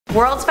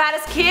World's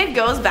fattest kid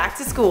goes back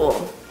to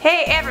school.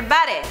 Hey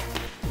everybody,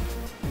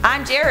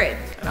 I'm Jared.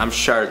 And I'm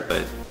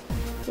Charlotte.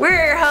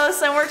 We're your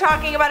hosts and we're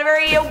talking about a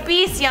very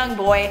obese young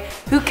boy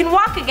who can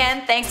walk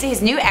again thanks to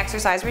his new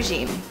exercise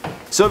regime.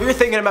 So if you're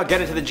thinking about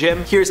getting to the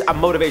gym, here's a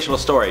motivational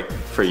story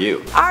for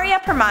you.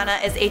 Arya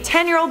Permana is a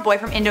 10-year-old boy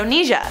from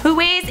Indonesia who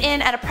weighs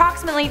in at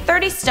approximately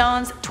 30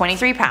 stones,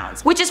 23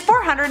 pounds, which is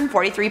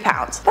 443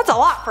 pounds. That's a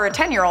lot for a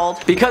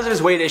 10-year-old. Because of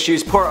his weight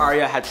issues, poor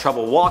Arya had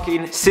trouble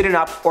walking, sitting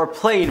up, or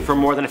playing for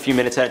more than a few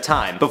minutes at a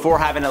time before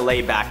having to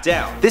lay back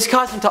down. This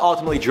caused him to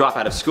ultimately drop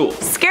out of school.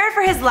 Scared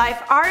for his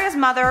life, Arya's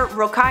mother,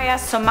 Rokaya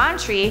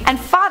Somantri, and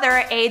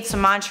father, Aid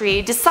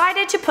Somantri,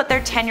 decided to put their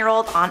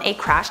 10-year-old on a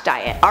crash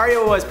diet.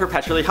 Arya was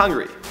perpetually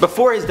hungry.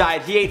 Before his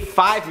diet, he ate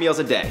 5 meals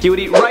a day. He would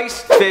eat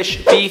rice,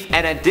 fish, beef,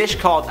 and a dish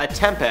called a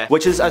tempeh,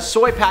 which is a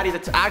soy patty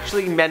that's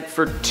actually meant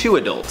for 2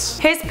 adults.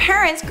 His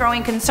parents'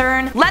 growing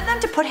concern led them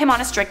to put him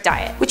on a strict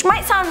diet, which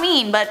might sound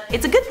mean, but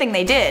it's a good thing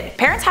they did.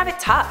 Parents have it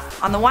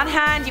tough. On the one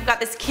hand, you've got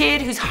this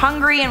kid who's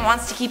hungry and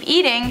wants to keep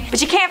eating,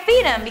 but you can't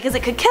feed him because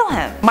it could kill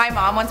him. My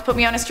mom once put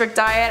me on a strict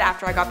diet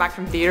after I got back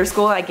from theater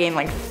school. I gained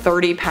like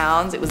 30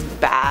 pounds. It was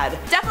bad.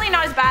 Definitely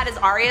not as bad as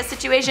Arya's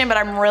situation, but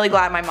I'm really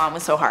glad my mom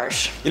was so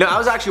harsh. You know, I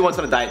was actually once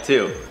on a diet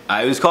too.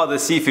 It was called the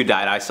seafood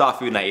diet. I saw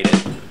food and I ate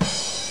it.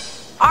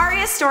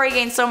 Arya's story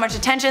gained so much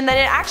attention that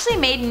it actually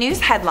made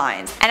news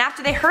headlines, and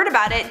after they heard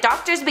about it,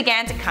 doctors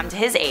began to come to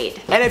his aid.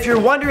 And if you're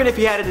wondering if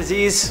he had a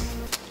disease,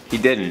 he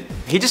didn't.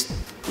 He just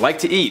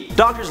liked to eat.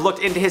 Doctors looked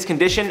into his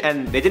condition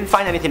and they didn't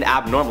find anything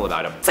abnormal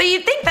about him. So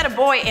you'd think that a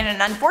boy in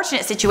an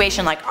unfortunate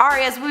situation like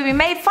Arya's would be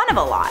made fun of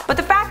a lot, but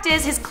the fact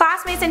is his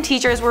classmates and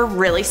teachers were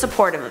really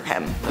supportive of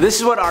him. This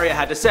is what Arya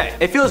had to say.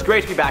 It feels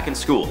great to be back in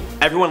school.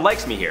 Everyone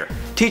likes me here.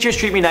 Teachers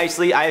treat me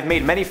nicely, I have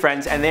made many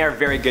friends, and they are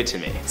very good to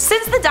me.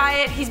 Since the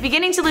diet, he's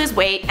beginning to lose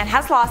weight and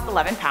has lost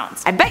 11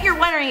 pounds. I bet you're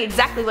wondering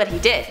exactly what he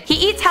did.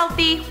 He eats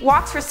healthy,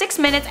 walks for 6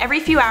 minutes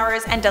every few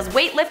hours, and does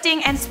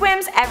weightlifting and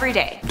swims every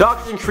day.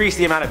 Doctors increase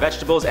the amount of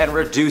vegetables and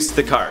reduce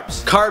the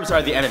carbs. Carbs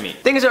are the enemy.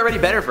 Things are already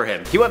better for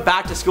him. He went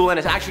back to school and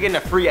is actually getting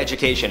a free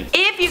education.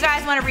 If you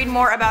guys want to read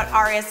more about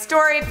Arya's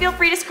story, feel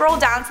free to scroll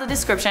down to the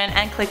description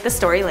and click the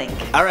story link.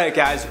 Alright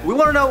guys, we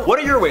want to know, what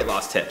are your weight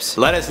loss tips?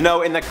 Let us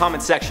know in the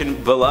comment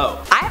section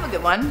below. I have a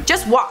good one.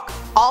 Just walk.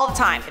 All the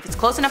time. If it's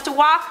close enough to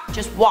walk,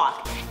 just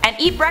walk. And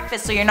eat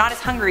breakfast so you're not as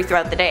hungry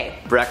throughout the day.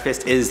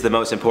 Breakfast is the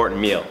most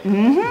important meal.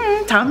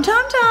 Tom-tums.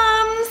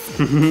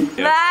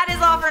 That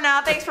is all for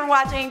now. Thanks for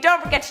watching.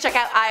 Don't forget to check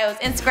out Io's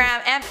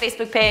Instagram and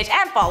Facebook page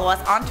and follow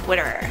us on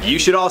Twitter. You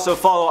should also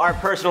follow our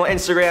personal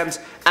Instagrams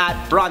at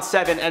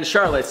Bronze7 and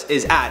Charlotte's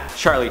is at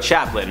Charlie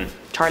Chaplin.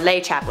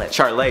 Charlie Chaplin.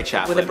 Charlie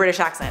Chaplin. With a British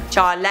accent.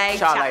 Charlie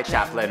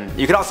Chaplin.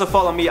 You can also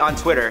follow me on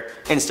Twitter,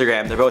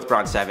 Instagram. They're both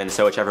Bronze7,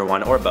 so whichever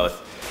one or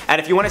both.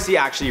 And if you want to see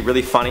actually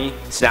really funny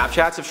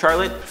Snapchats of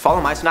Charlotte, follow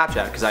my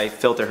Snapchat because I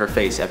filter her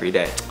face every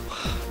day.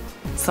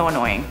 So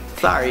annoying.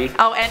 Sorry.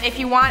 Oh, and if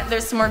you want,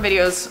 there's some more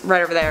videos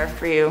right over there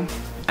for you.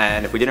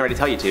 And if we didn't already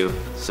tell you to,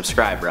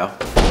 subscribe, bro.